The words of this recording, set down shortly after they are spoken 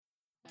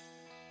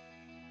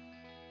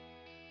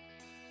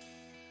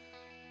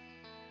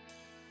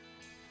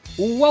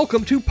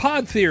Welcome to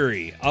Pod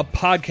Theory, a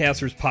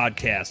podcaster's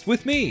podcast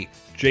with me,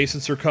 Jason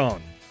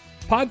Sircone.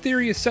 Pod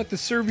Theory is set to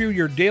serve you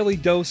your daily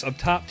dose of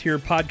top-tier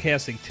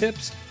podcasting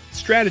tips,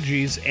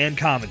 strategies, and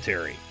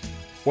commentary.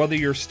 Whether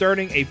you're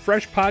starting a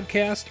fresh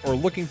podcast or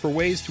looking for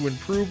ways to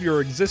improve your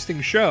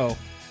existing show,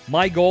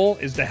 my goal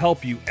is to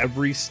help you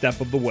every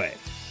step of the way.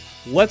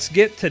 Let's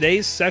get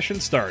today's session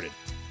started.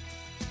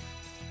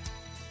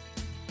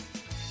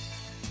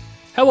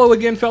 Hello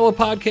again, fellow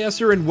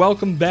podcaster, and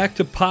welcome back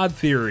to Pod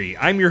Theory.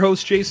 I'm your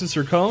host, Jason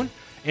Sircone,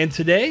 and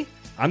today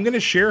I'm going to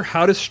share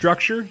how to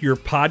structure your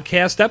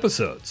podcast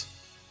episodes.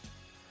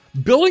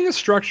 Building a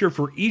structure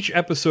for each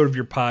episode of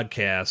your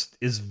podcast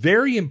is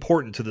very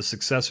important to the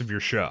success of your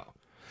show.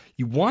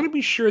 You want to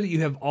be sure that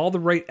you have all the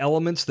right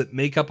elements that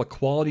make up a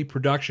quality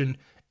production,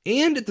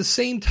 and at the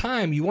same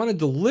time, you want to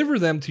deliver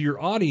them to your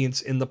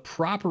audience in the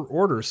proper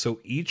order so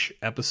each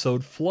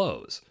episode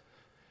flows.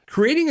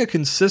 Creating a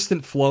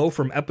consistent flow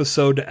from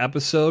episode to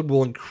episode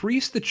will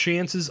increase the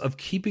chances of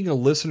keeping a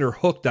listener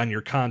hooked on your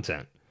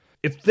content.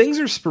 If things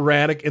are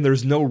sporadic and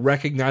there's no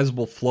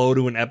recognizable flow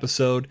to an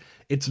episode,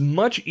 it's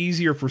much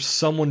easier for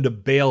someone to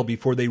bail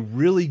before they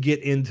really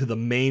get into the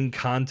main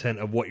content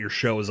of what your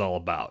show is all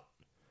about.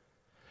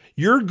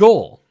 Your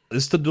goal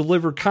is to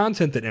deliver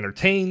content that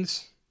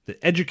entertains, that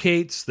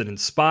educates, that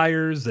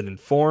inspires, that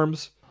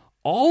informs,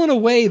 all in a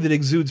way that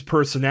exudes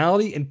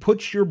personality and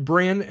puts your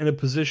brand in a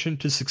position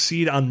to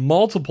succeed on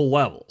multiple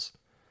levels.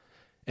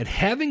 And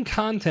having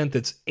content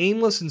that's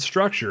aimless in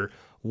structure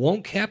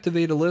won't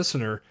captivate a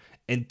listener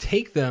and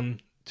take them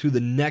to the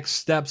next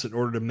steps in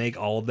order to make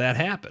all of that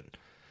happen.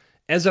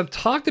 As I've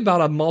talked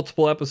about on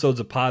multiple episodes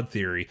of Pod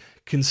Theory,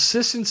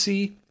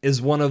 consistency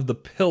is one of the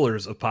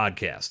pillars of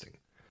podcasting.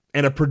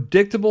 And a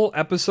predictable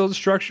episode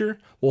structure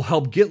will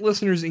help get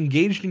listeners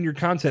engaged in your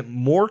content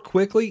more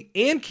quickly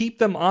and keep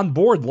them on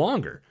board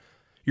longer.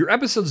 Your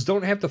episodes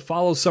don't have to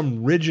follow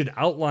some rigid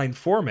outline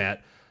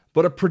format,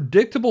 but a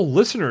predictable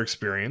listener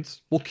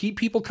experience will keep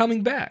people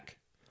coming back.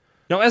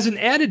 Now, as an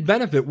added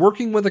benefit,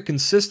 working with a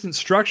consistent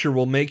structure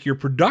will make your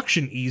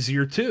production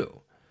easier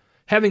too.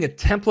 Having a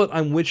template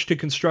on which to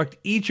construct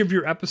each of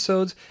your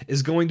episodes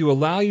is going to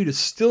allow you to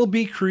still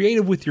be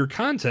creative with your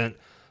content,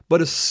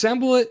 but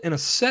assemble it in a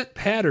set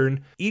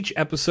pattern each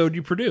episode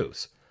you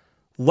produce.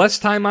 Less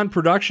time on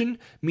production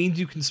means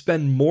you can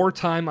spend more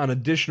time on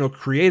additional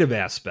creative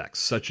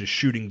aspects, such as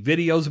shooting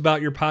videos about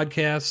your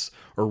podcasts,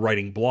 or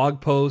writing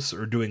blog posts,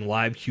 or doing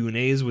live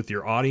Q&As with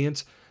your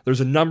audience.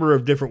 There's a number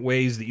of different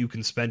ways that you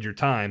can spend your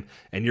time,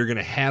 and you're going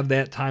to have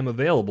that time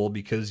available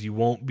because you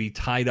won't be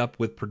tied up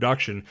with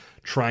production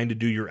trying to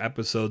do your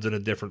episodes in a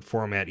different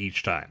format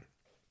each time.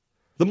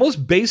 The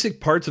most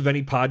basic parts of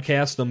any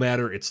podcast, no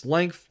matter its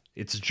length,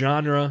 its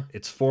genre,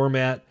 its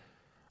format,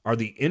 are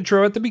the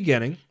intro at the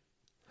beginning,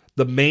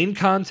 the main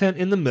content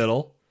in the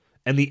middle,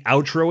 and the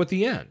outro at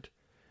the end.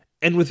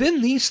 And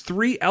within these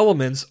three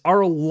elements are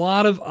a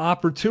lot of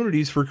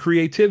opportunities for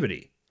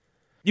creativity.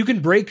 You can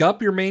break up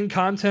your main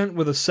content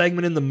with a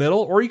segment in the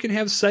middle, or you can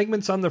have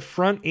segments on the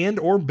front and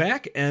or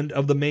back end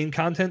of the main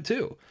content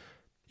too.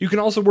 You can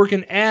also work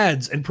in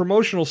ads and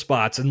promotional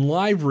spots and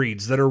live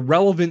reads that are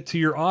relevant to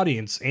your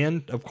audience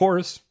and, of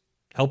course,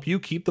 help you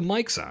keep the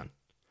mics on.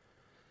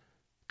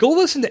 Go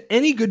listen to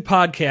any good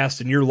podcast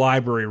in your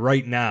library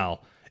right now,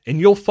 and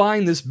you'll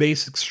find this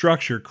basic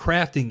structure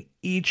crafting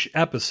each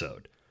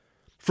episode.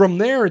 From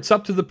there, it's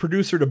up to the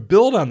producer to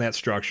build on that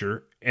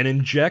structure and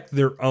inject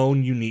their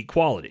own unique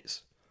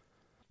qualities.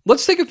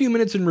 Let's take a few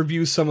minutes and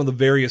review some of the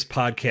various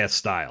podcast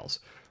styles.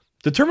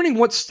 Determining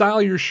what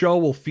style your show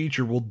will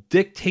feature will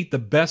dictate the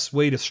best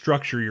way to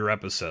structure your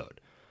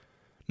episode.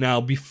 Now,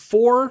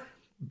 before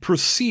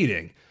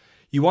proceeding,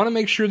 you want to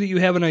make sure that you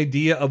have an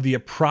idea of the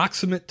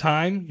approximate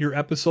time your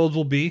episodes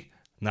will be.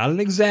 Not an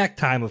exact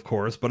time, of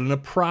course, but an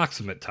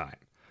approximate time.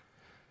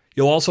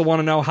 You'll also want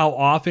to know how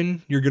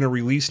often you're going to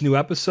release new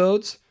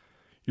episodes.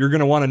 You're going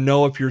to want to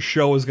know if your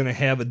show is going to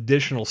have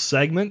additional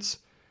segments.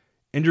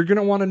 And you're going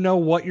to want to know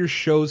what your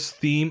show's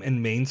theme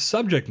and main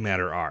subject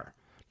matter are.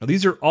 Now,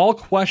 these are all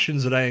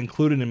questions that I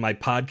included in my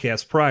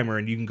podcast primer,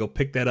 and you can go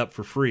pick that up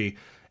for free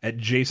at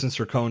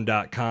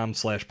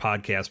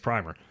jasonsircone.com/podcast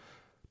primer.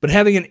 But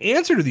having an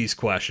answer to these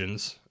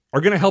questions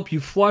are going to help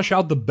you flush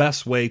out the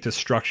best way to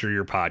structure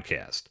your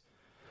podcast.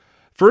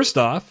 First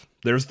off,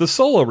 there's the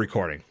solo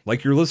recording,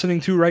 like you're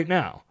listening to right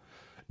now.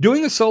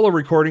 Doing a solo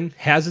recording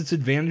has its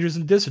advantages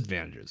and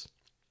disadvantages.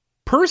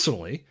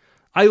 Personally,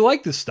 I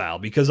like this style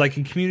because I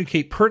can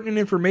communicate pertinent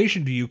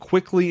information to you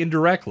quickly and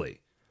directly.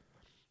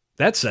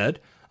 That said,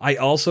 I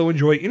also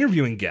enjoy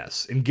interviewing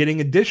guests and getting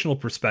additional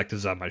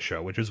perspectives on my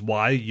show, which is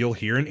why you'll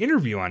hear an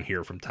interview on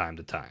here from time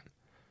to time.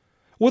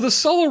 With a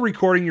solo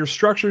recording, your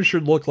structure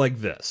should look like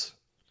this.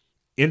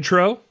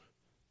 Intro,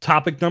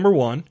 topic number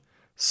 1,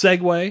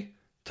 segue,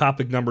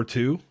 topic number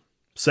 2,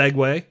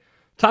 segue,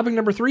 topic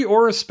number 3,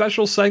 or a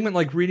special segment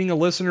like reading a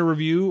listener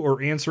review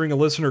or answering a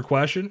listener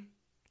question,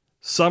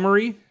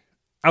 summary,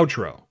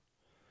 outro.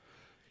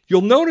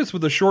 You'll notice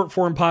with a short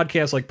form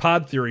podcast like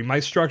Pod Theory,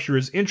 my structure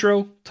is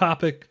intro,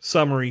 topic,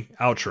 summary,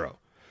 outro.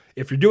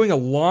 If you're doing a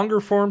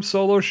longer form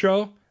solo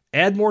show,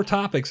 Add more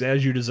topics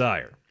as you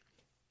desire.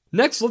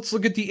 Next, let's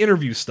look at the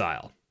interview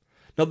style.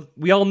 Now,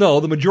 we all know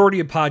the majority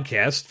of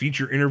podcasts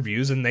feature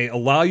interviews and they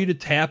allow you to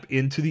tap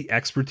into the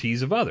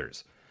expertise of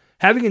others.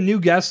 Having a new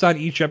guest on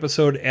each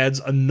episode adds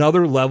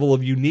another level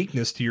of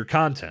uniqueness to your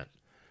content.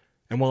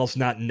 And while it's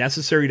not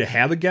necessary to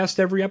have a guest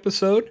every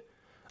episode,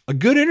 a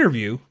good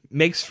interview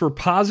makes for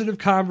positive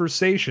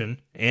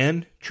conversation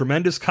and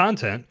tremendous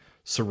content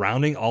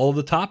surrounding all of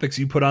the topics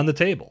you put on the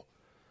table.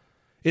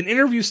 An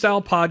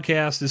interview-style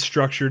podcast is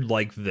structured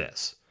like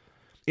this: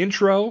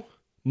 intro,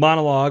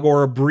 monologue,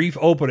 or a brief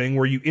opening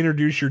where you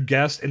introduce your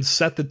guest and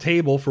set the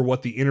table for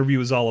what the interview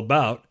is all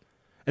about.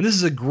 And this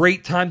is a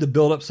great time to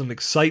build up some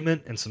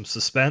excitement and some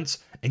suspense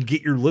and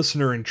get your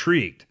listener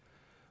intrigued,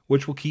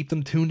 which will keep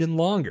them tuned in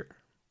longer.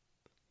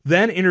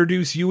 Then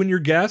introduce you and your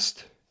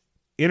guest,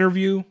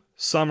 interview,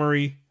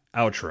 summary,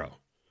 outro.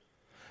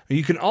 And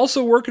you can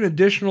also work an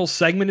additional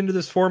segment into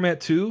this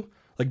format too,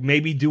 like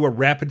maybe do a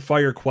rapid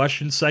fire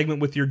question segment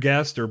with your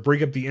guest or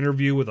bring up the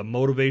interview with a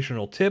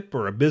motivational tip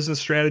or a business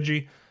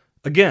strategy.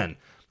 Again,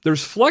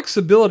 there's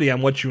flexibility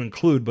on what you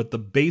include, but the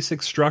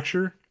basic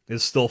structure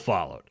is still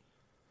followed.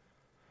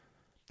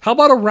 How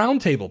about a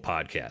roundtable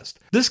podcast?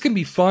 This can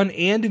be fun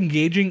and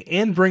engaging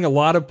and bring a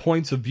lot of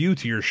points of view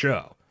to your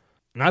show.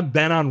 And I've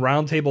been on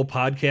roundtable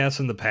podcasts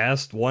in the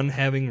past, one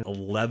having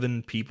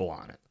 11 people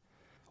on it.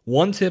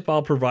 One tip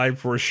I'll provide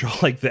for a show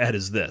like that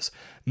is this: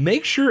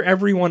 make sure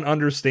everyone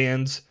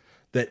understands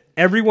that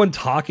everyone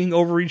talking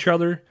over each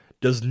other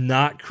does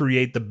not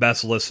create the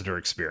best listener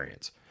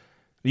experience.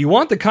 You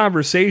want the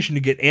conversation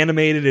to get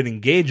animated and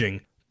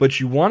engaging, but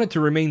you want it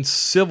to remain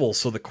civil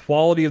so the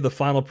quality of the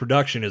final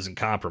production isn't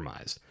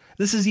compromised.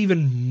 This is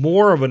even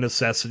more of a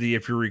necessity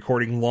if you're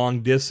recording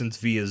long distance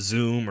via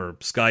Zoom or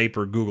Skype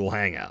or Google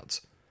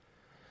Hangouts.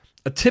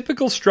 A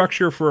typical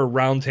structure for a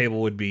roundtable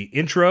would be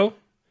intro,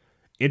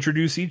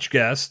 introduce each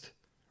guest,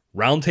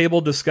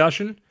 roundtable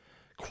discussion,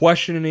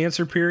 question and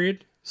answer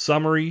period,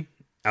 summary,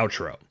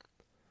 outro.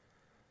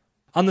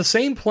 On the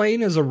same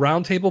plane as a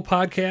roundtable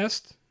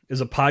podcast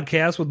is a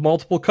podcast with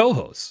multiple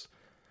co-hosts.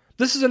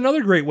 This is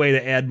another great way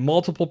to add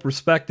multiple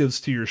perspectives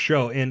to your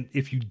show, and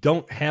if you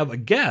don't have a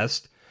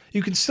guest,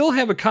 you can still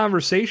have a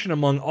conversation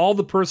among all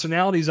the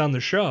personalities on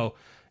the show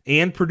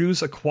and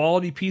produce a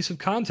quality piece of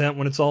content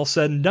when it's all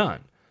said and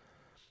done.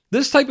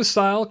 This type of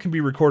style can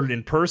be recorded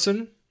in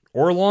person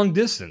or long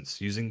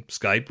distance using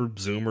Skype or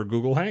Zoom or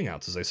Google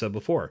Hangouts, as I said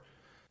before.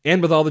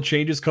 And with all the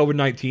changes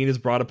COVID-19 has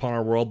brought upon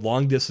our world,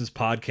 long-distance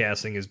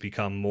podcasting has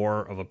become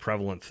more of a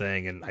prevalent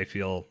thing, and I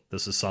feel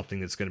this is something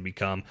that's going to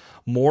become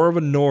more of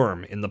a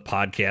norm in the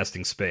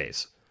podcasting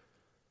space.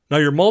 Now,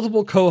 your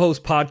multiple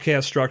co-host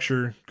podcast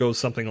structure goes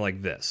something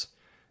like this: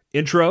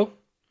 intro,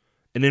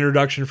 an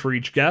introduction for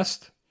each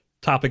guest,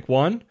 topic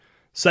 1,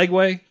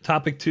 segue,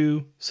 topic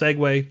 2,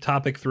 segue,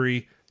 topic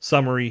 3,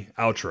 summary,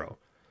 outro.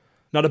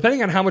 Now,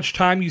 depending on how much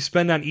time you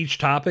spend on each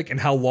topic and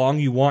how long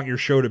you want your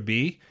show to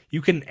be,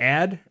 you can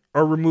add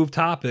or remove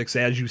topics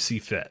as you see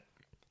fit.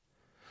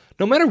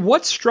 No matter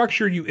what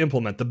structure you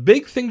implement, the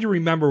big thing to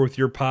remember with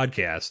your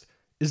podcast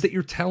is that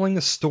you're telling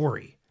a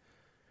story.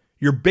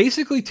 You're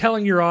basically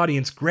telling your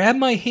audience, grab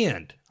my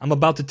hand, I'm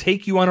about to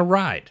take you on a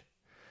ride.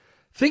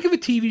 Think of a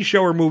TV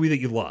show or movie that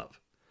you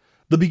love.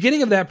 The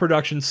beginning of that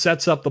production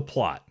sets up the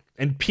plot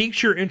and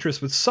piques your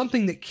interest with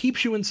something that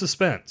keeps you in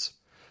suspense.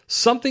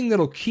 Something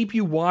that'll keep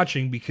you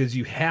watching because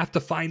you have to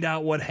find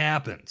out what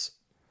happens.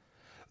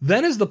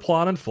 Then as the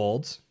plot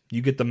unfolds,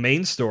 you get the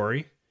main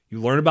story, you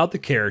learn about the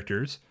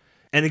characters,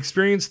 and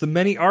experience the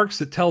many arcs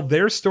that tell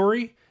their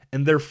story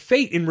and their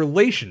fate in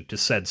relation to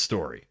said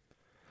story.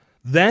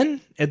 Then,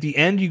 at the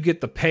end, you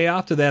get the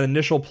payoff to that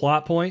initial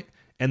plot point,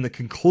 and the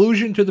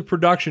conclusion to the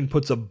production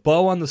puts a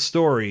bow on the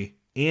story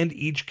and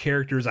each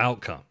character's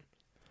outcome.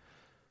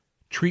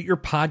 Treat your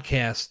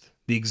podcast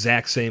the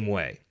exact same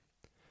way.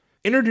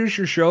 Introduce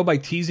your show by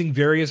teasing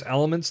various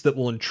elements that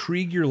will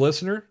intrigue your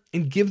listener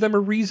and give them a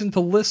reason to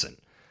listen.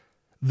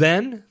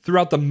 Then,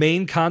 throughout the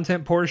main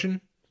content portion,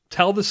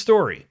 tell the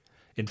story.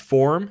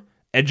 Inform,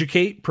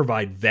 educate,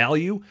 provide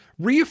value,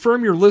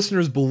 reaffirm your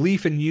listeners'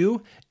 belief in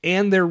you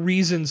and their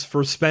reasons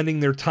for spending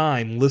their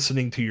time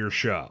listening to your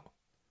show.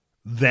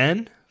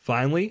 Then,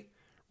 finally,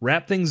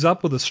 wrap things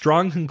up with a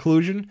strong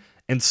conclusion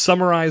and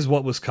summarize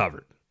what was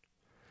covered.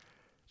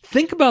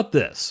 Think about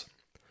this.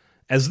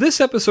 As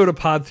this episode of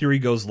Pod Theory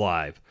goes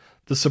live,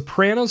 The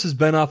Sopranos has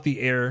been off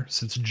the air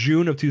since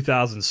June of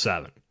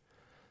 2007.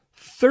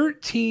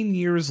 13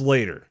 years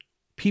later,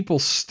 people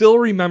still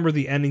remember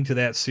the ending to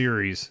that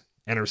series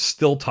and are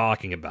still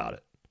talking about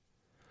it.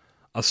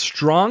 A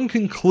strong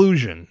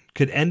conclusion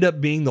could end up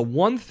being the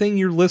one thing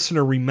your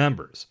listener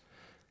remembers.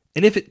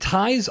 And if it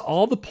ties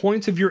all the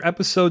points of your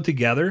episode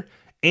together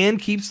and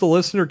keeps the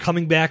listener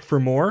coming back for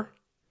more,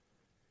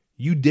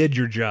 you did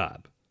your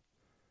job.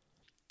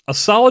 A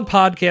solid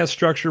podcast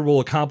structure will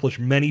accomplish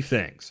many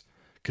things: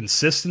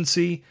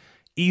 consistency,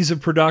 ease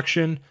of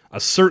production, a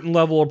certain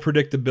level of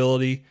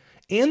predictability,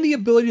 and the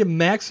ability to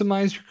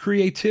maximize your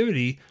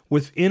creativity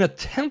within a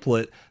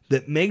template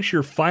that makes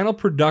your final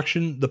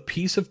production the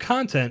piece of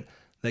content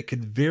that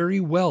could very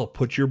well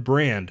put your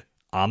brand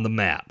on the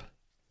map.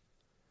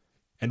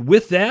 And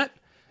with that,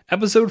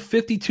 episode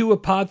 52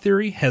 of Pod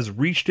Theory has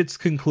reached its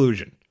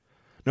conclusion.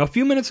 Now, a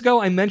few minutes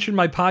ago, I mentioned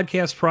my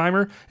podcast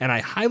primer, and I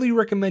highly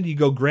recommend you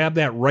go grab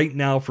that right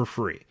now for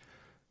free.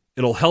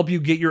 It'll help you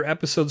get your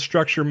episode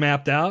structure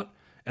mapped out,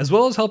 as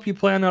well as help you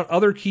plan out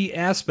other key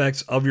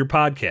aspects of your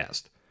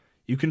podcast.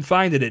 You can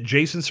find it at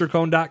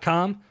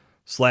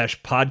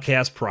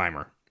jasonsircone.com/podcast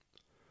primer.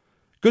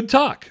 Good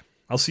talk.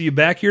 I'll see you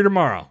back here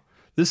tomorrow.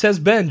 This has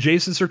been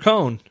Jason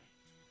Sircone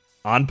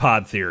on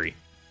Pod Theory.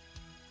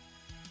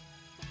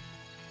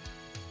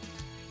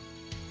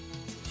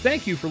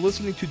 Thank you for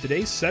listening to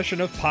today's session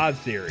of Pod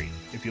Theory.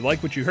 If you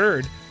like what you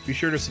heard, be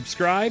sure to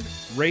subscribe,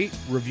 rate,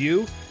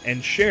 review,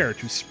 and share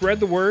to spread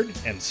the word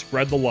and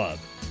spread the love.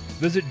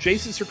 Visit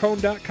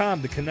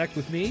jasonsircone.com to connect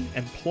with me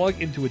and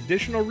plug into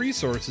additional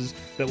resources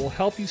that will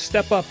help you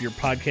step up your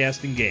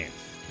podcasting game.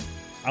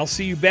 I'll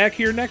see you back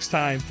here next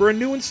time for a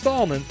new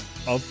installment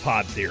of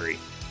Pod Theory.